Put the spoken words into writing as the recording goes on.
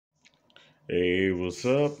Hey, what's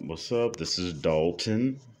up? What's up? This is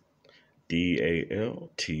Dalton, Dalton,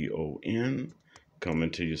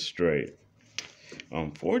 coming to you straight.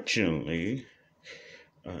 Unfortunately,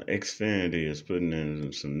 Xfinity is putting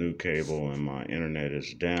in some new cable and my internet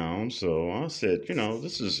is down. So I said,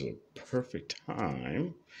 this is a perfect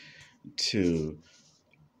time to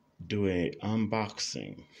do a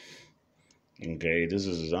unboxing. Okay, this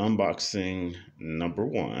is unboxing number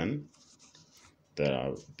one that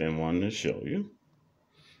I've been wanting to show you.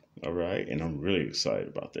 All right, and I'm really excited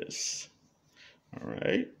about this. All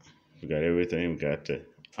right, we got everything. We got the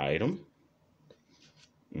item.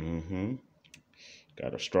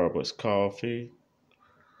 Got a Starbucks coffee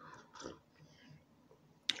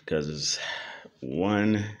because it's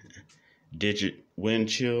 1-digit wind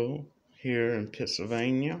chill here in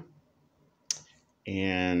Pennsylvania,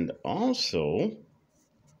 and also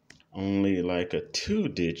only like a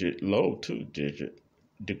low two-digit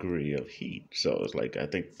degree of heat. So it's like I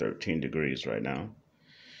think 13 degrees right now.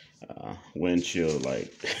 Wind chill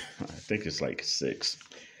like I think it's like 6.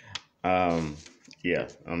 Yeah,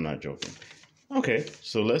 I'm not joking. Okay,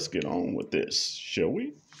 so let's get on with this, shall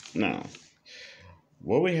we? Now,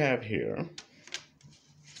 what we have here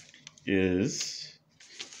is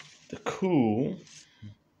the cool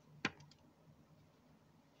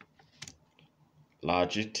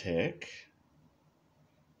Logitech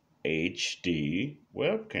HD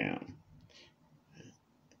webcam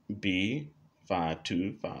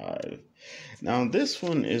B525. Now, this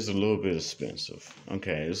one is a little bit expensive.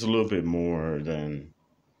 Okay, it's a little bit more than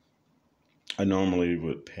I normally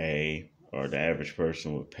would pay, or the average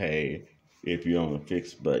person would pay if you're on a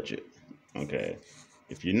fixed budget. Okay,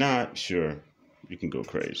 if you're not, sure, you can go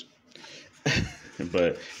crazy.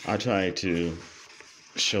 But I try to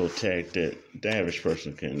show tech that the average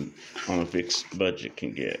person can, on a fixed budget,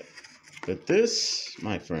 can get. But this,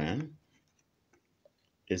 my friend,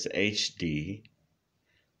 is HD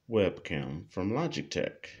webcam from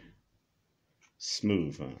Logitech.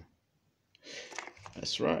 Smooth, huh?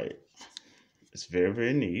 That's right. It's very,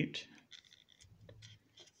 very neat.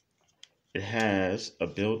 It has a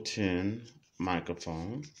built-in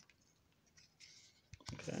microphone.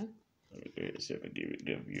 Okay. Let me go ahead and see if I can give you a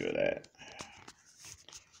good view of that.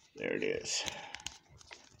 There it is.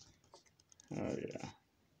 Oh, yeah.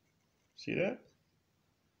 See that?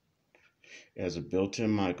 It has a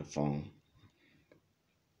built-in microphone.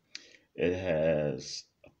 It has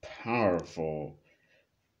a powerful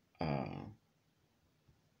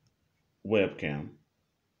webcam.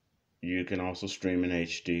 You can also stream in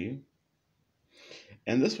HD.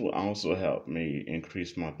 And this will also help me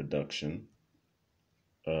increase my production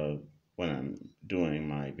when I'm doing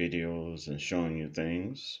my videos and showing you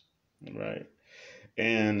things, right?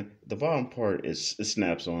 And the bottom part is it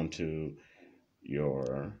snaps onto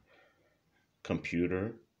your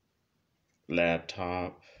computer,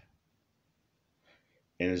 laptop,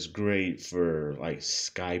 and it's great for like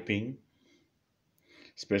Skyping,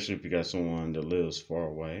 especially if you got someone that lives far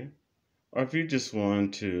away, or if you just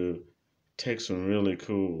want to take some really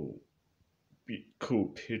cool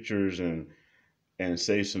pictures and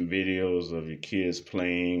save some videos of your kids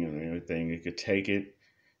playing and everything. You could take it,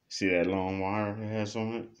 see that long wire it has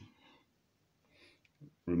on it,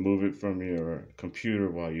 remove it from your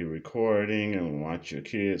computer while you're recording and watch your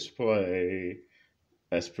kids play.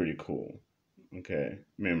 That's pretty cool. Okay,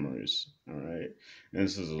 memories. All right, and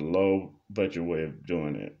this is a low budget way of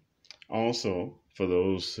doing it. Also, for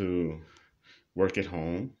those who work at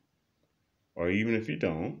home, or even if you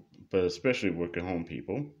don't, but especially work at home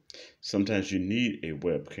people, sometimes you need a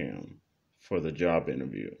webcam for the job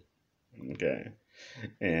interview. Okay,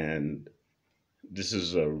 and this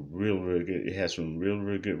is a real good. It has some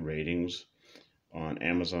real good ratings on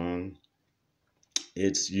Amazon.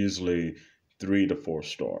 It's usually 3 to 4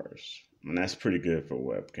 stars, and that's pretty good for a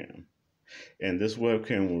webcam. And this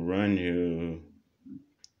webcam will run you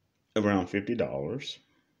around $50.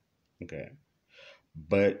 Okay,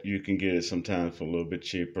 but you can get it sometimes for a little bit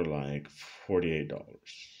cheaper, like $48.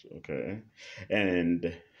 Okay, and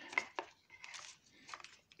it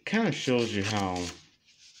kind of shows you how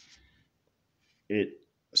it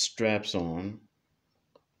straps on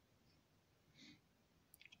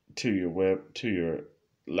to your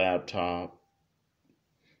laptop,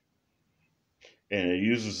 and it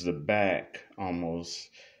uses the back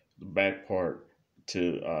part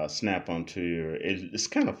to snap onto it's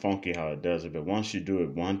kind of funky how it does it, but once you do it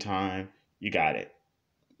one time, you got it.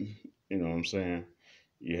 You know what I'm saying?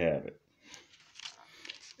 You have it.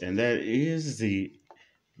 And that is the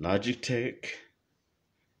Logitech.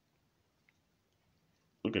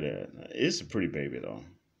 Look at that. It's a pretty baby though.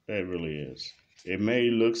 That really is. It may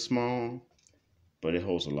look small, but it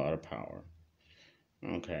holds a lot of power.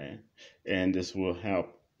 Okay. And this will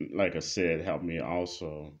help, like I said, help me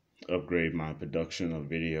also upgrade my production of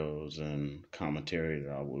videos and commentary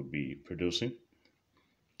that I will be producing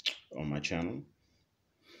on my channel.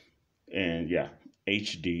 And yeah,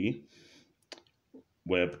 HD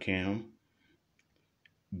webcam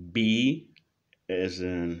B as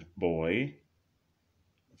in boy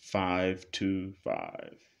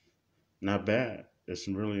 525. Not bad. It's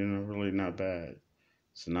really not bad.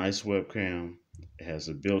 It's a nice webcam. It has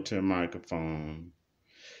a built-in microphone,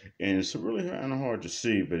 and it's really kind of hard to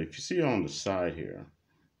see. But if you see on the side here,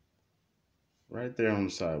 right there on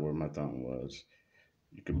the side where my thumb was,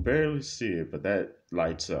 you can barely see it, but that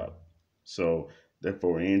lights up. So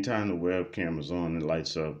therefore, anytime the webcam is on, it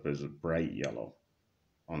lights up as a bright yellow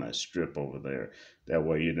on that strip over there. That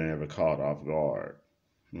way, you're never caught off guard.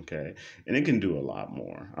 Okay, and it can do a lot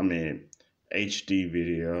more. I mean, HD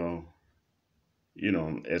video,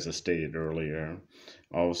 as I stated earlier.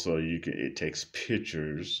 Also, it takes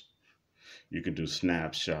pictures. You can do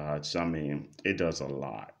snapshots. I mean, it does a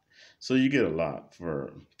lot. So you get a lot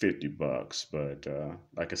for $50. But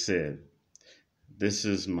like I said, this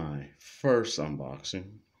is my first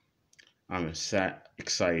unboxing. I'm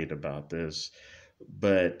excited about this,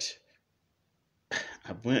 but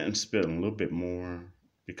I went and spent a little bit more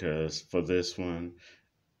because for this one,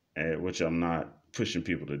 which I'm not pushing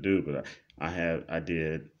people to do, but I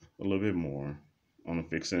did a little bit more on a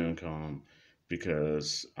fixed income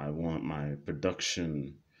because I want my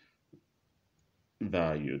production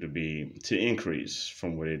value to increase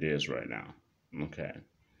from what it is right now. Okay.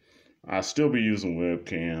 I'll still be using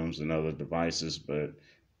webcams and other devices, but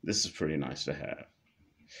this is pretty nice to have.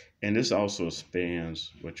 And this also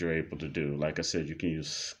expands what you're able to do. Like I said, you can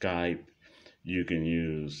use Skype, you can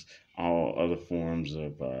use all other forms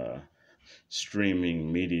of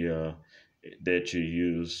streaming media that you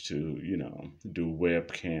use to, do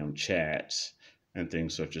webcam chats and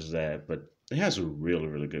things such as that. But it has a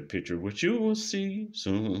really good picture, which you will see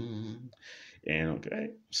soon. And okay,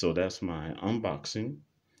 so that's my unboxing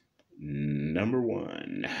number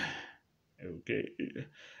one. Okay,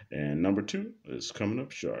 and number two is coming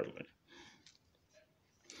up shortly.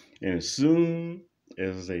 And as soon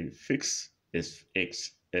as they fix as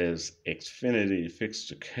Xfinity fix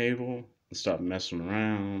the cable and stop messing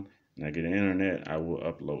around and I get the internet, I will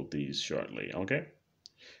upload these shortly. Okay?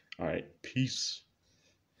 All right. Peace.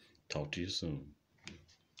 Talk to you soon.